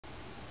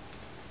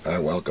Hi,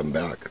 welcome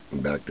back.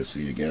 I'm back to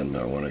see you again.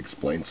 Now I want to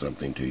explain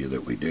something to you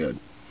that we did.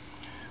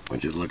 I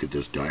want you to look at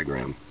this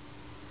diagram.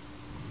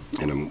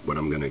 And what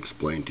I'm going to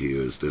explain to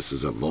you is this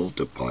is a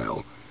Volta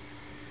Pile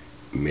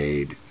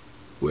made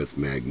with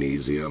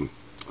magnesium,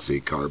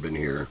 see carbon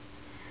here,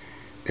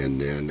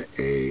 and then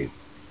a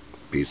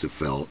piece of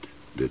felt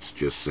that's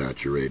just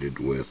saturated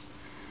with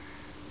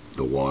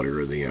the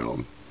water of the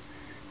alum,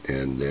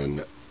 and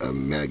then a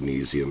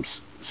magnesium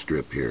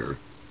strip here,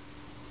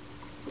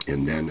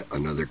 and then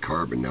another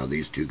carbon. Now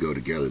these two go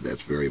together.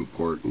 That's very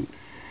important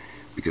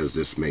because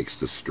this makes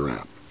the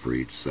strap for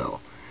each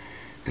cell.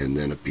 And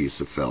then a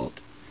piece of felt,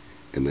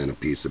 and then a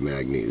piece of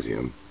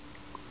magnesium,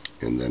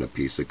 and then a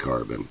piece of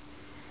carbon.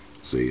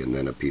 See, and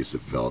then a piece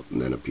of felt,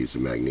 and then a piece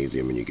of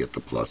magnesium, and you get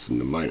the plus and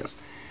the minus.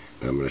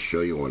 Now I'm going to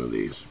show you one of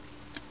these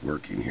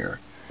working here,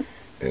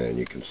 and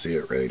you can see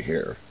it right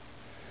here.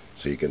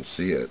 So you can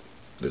see it.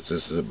 This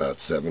is about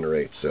 7 or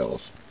 8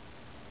 cells,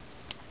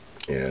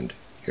 and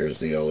here's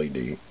the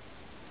LED,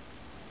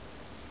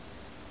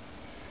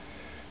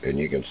 and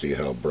you can see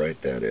how bright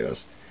that is,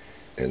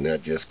 and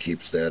that just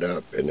keeps that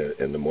up, and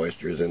the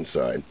moisture is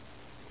inside.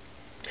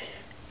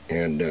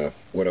 And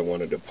what I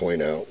wanted to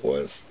point out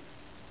was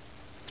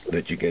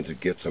that you can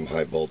get some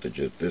high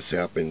voltages. This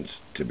happens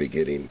to be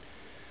getting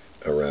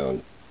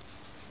around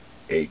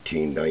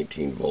 18,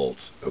 19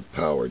 volts of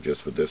power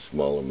just with this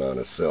small amount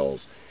of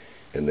cells,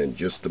 and then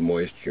just the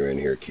moisture in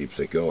here keeps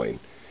it going.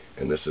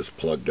 And this is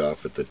plugged off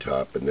at the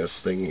top, and this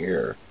thing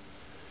here,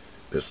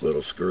 this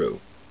little screw,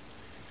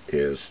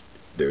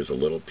 there's a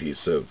little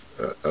piece of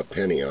a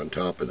penny on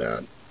top of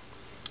that,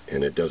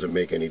 and it doesn't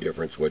make any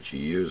difference what you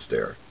use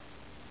there.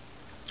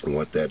 And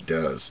what that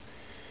does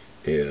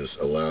is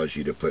allows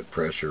you to put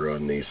pressure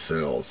on these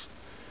cells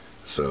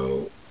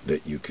so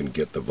that you can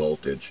get the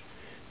voltage.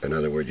 In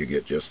other words, you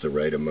get just the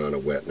right amount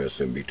of wetness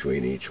in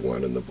between each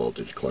one, and the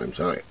voltage climbs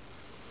high.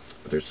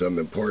 But there's something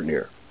important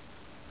here.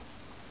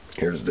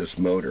 Here's this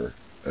motor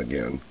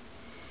again,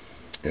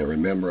 and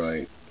remember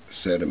I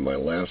said in my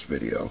last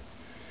video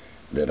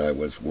that I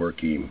was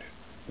working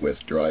with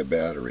dry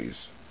batteries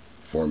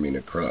forming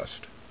a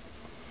crust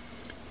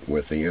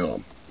with the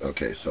alum.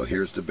 Okay, so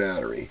here's the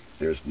battery.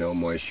 There's no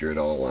moisture at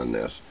all on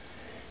this,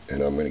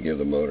 and I'm going to give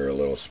the motor a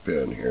little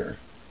spin here,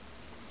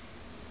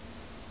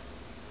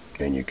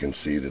 and you can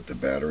see that the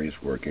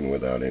battery's working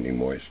without any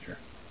moisture.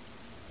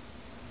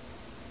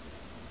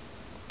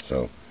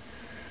 So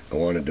I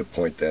wanted to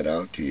point that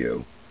out to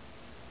you,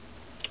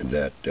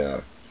 that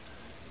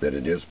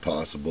it is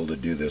possible to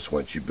do this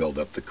once you build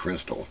up the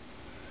crystal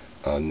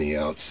on the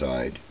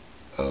outside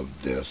of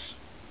this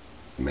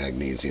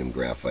magnesium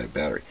graphite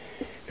battery.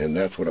 And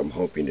that's what I'm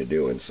hoping to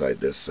do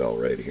inside this cell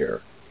right here.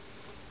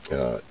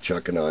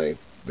 Chuck and I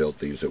built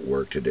these at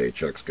work today.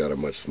 Chuck's got a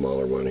much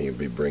smaller one. He'll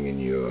be bringing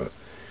you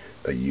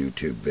a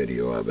YouTube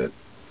video of it,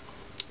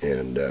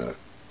 and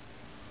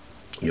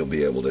you'll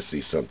be able to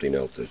see something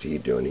else that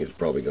he's doing. He's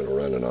probably going to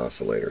run an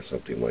oscillator or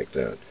something like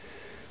that.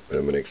 But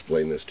I'm going to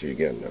explain this to you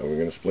again. Now we're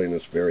going to explain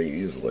this very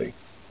easily.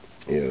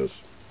 Is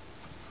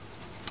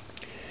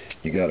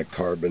you got a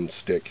carbon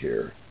stick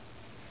here,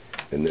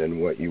 and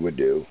then what you would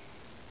do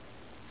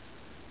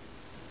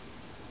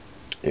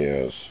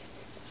is,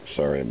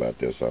 sorry about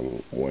this,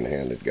 I'm a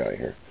one-handed guy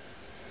here.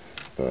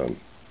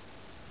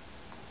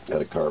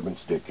 Got a carbon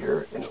stick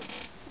here, and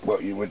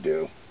what you would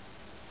do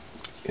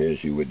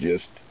is you would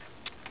just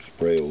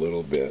spray a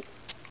little bit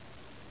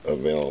of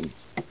alum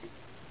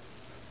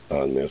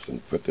on this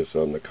and put this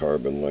on the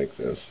carbon like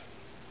this,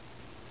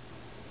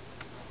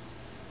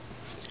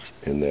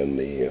 and then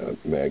the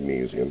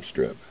magnesium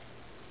strip.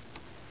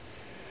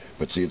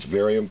 But see, it's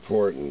very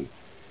important.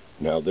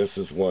 Now this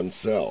is one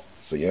cell,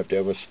 so you have to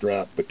have a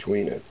strap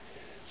between it,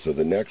 so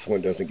the next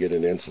one doesn't get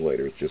an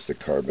insulator. It's just a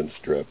carbon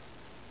strip,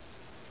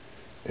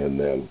 and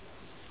then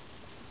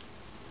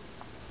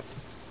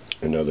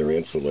another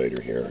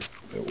insulator here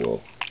that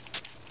will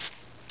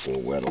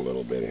wet a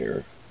little bit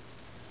here,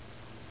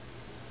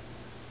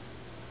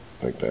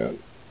 like that.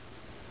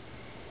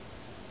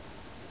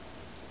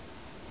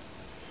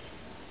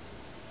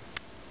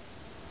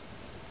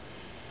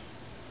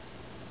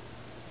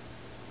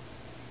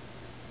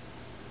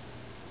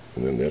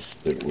 And then this,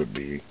 it would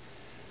be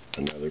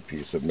another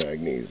piece of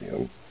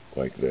magnesium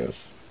like this,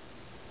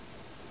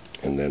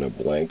 and then a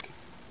blank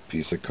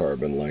piece of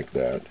carbon like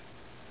that,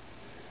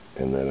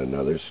 and then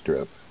another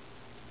strip,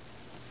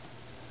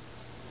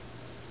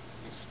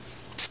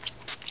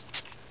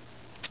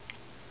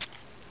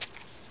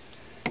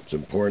 it's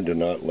important to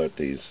not let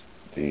these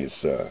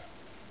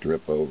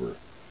drip over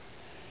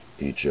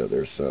each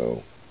other.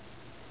 So,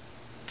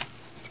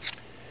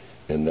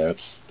 and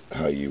that's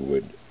how you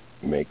would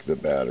make the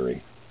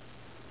battery,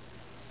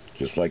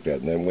 just like that.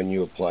 And then when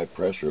you apply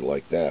pressure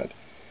like that,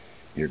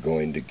 you're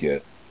going to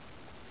get,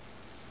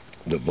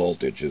 the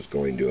voltage is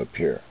going to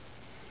appear.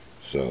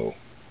 So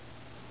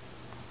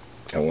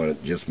I want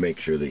to just make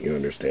sure that you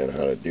understand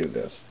how to do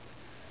this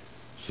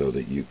so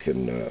that you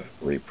can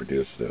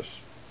reproduce this,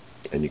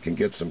 and you can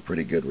get some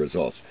pretty good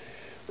results.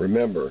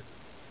 Remember,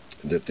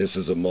 that this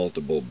is a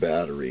multiple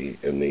battery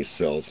and these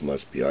cells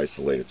must be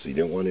isolated. So you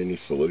don't want any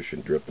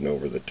solution dripping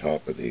over the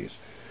top of these,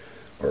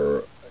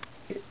 or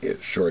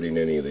shorting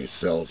any of these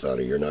cells out,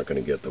 or you're not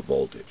going to get the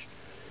voltage.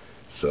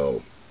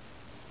 So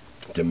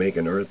to make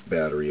an earth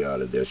battery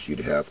out of this, you'd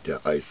have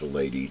to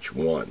isolate each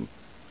one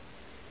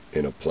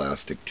in a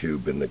plastic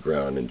tube in the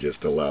ground and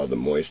just allow the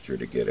moisture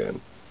to get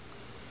in.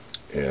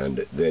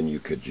 And then you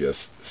could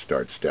just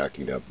start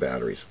stacking up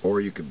batteries. Or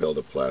you could build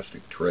a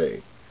plastic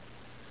tray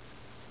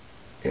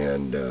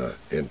and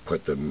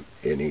put them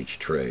in each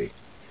tray.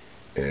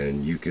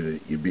 And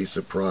you'd be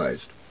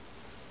surprised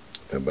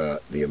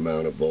about the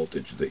amount of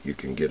voltage that you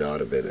can get out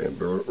of it. And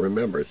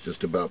remember, it's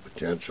just about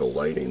potential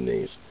lighting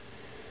these.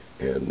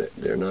 And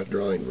they're not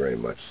drawing very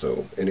much.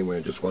 So anyway,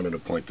 I just wanted to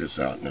point this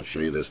out, and I'll show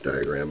you this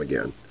diagram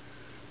again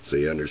so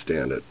you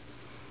understand it.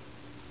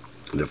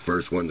 The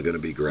first one's going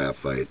to be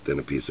graphite, then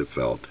a piece of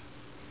felt,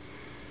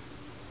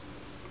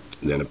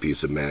 then a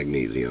piece of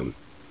magnesium,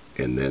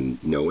 and then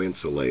no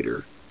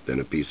insulator, then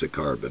a piece of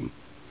carbon,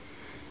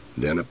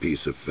 then a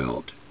piece of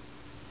felt,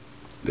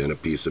 then a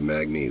piece of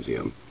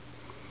magnesium,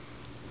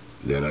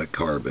 then a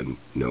carbon,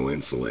 no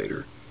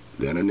insulator,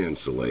 then an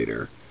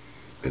insulator,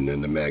 and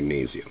then the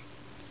magnesium.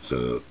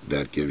 So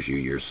that gives you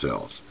your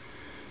cells.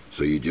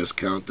 So you just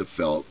count the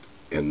felt,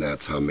 and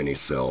that's how many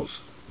cells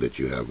that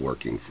you have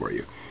working for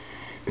you.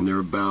 And they're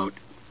about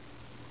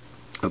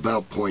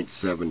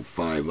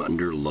 0.75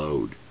 under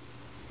load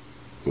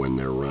when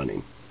they're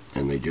running.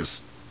 And they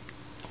just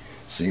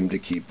seem to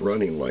keep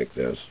running like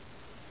this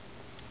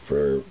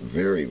for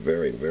very,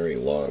 very, very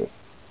long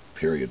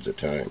periods of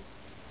time,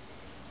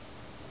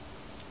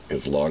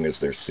 as long as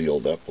they're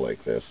sealed up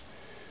like this.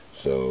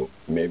 So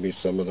maybe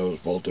some of those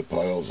Volta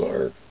Piles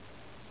are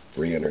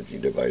free energy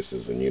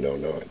devices and you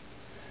don't know it.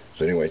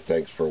 So anyway,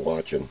 thanks for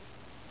watching.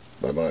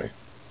 Bye-bye.